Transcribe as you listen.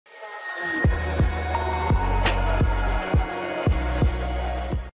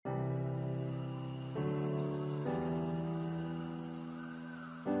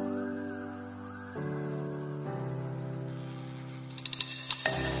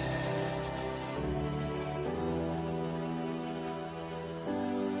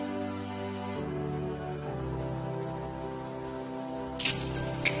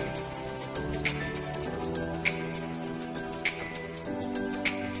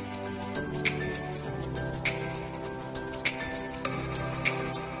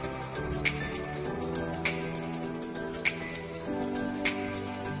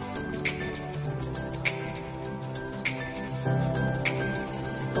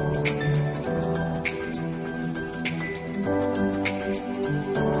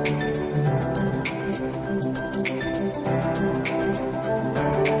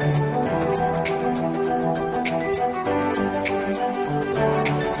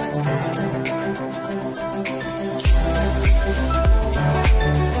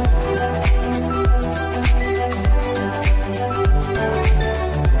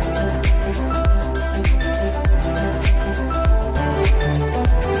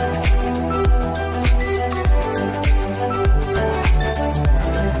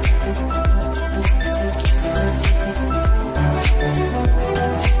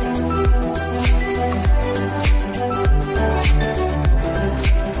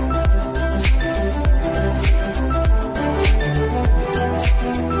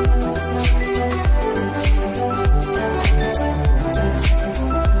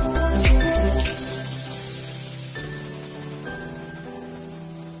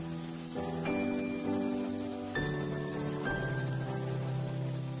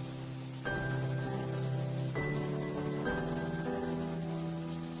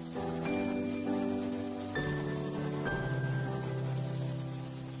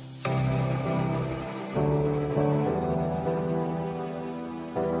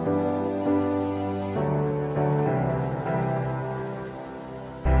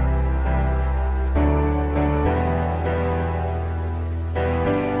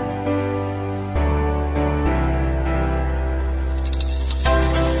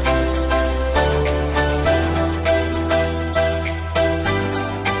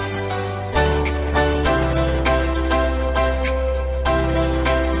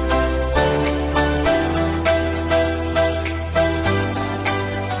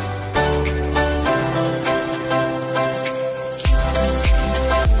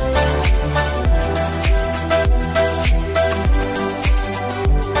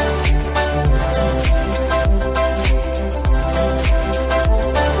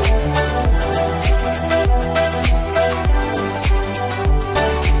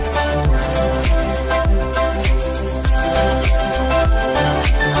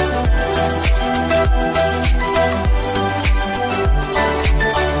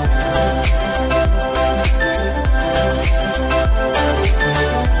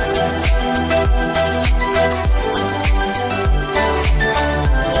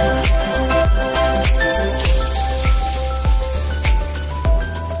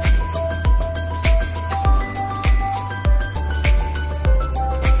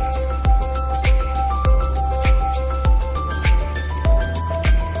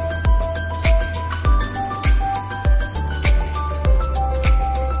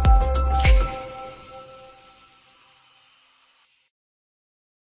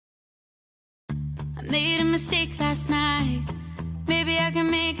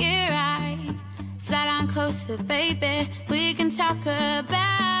down closer, baby. We can talk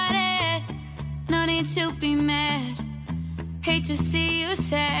about it. No need to be mad. Hate to see you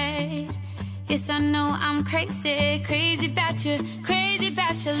sad. Yes, I know I'm crazy, crazy about you, crazy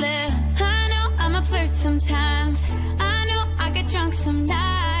about your love. I know I'm a flirt sometimes. I know I get drunk some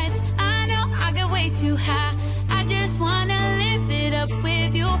nights. I know I get way too high. I just wanna live it up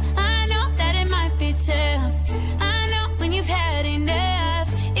with you. I know that it might be tough. I know when you've had enough.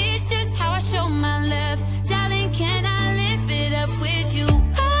 It's just how I show my love. Darling, can I live it up with you?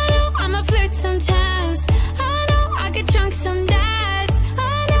 I know I'm a flirt sometimes. I know I get drunk some nights.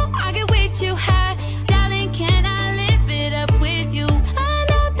 I know I get way too high. Darling, can I live it up with you? I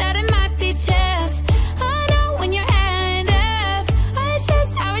know that it might be tough. I know when you're had enough. It's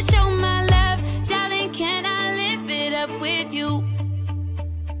just how I show my love. Darling, can I live it up with you?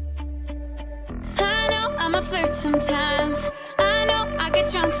 I know I'm a flirt sometimes. I know I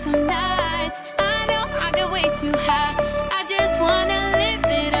get drunk some nights. I know I get way too high. I just wanna live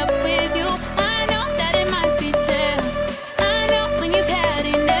it up with you. I know that it might be tough. I know when you've had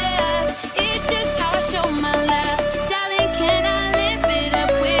enough. It's just how I show my love. Darling, can I live it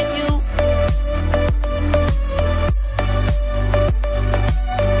up with you?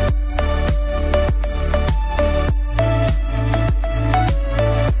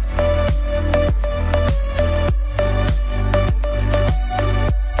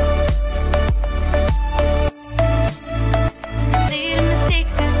 Made a mistake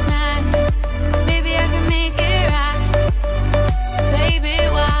last night. Maybe I can make it right. Baby,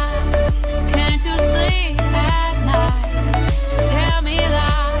 why can't you sleep at night? Tell me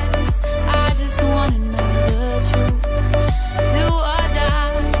lies. I just wanna know the truth. Do or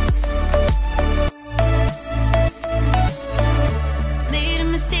die. Made a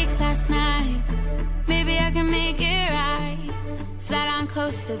mistake last night. Maybe I can make it right. Slide on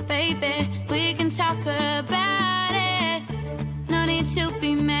closer, baby. We can talk about it. No need to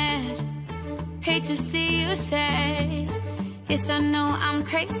be mad. Hate to see you sad. Yes, I know I'm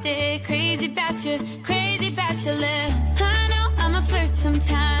crazy, crazy about you, crazy about your love. I know I'm a flirt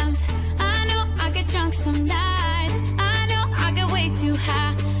sometimes.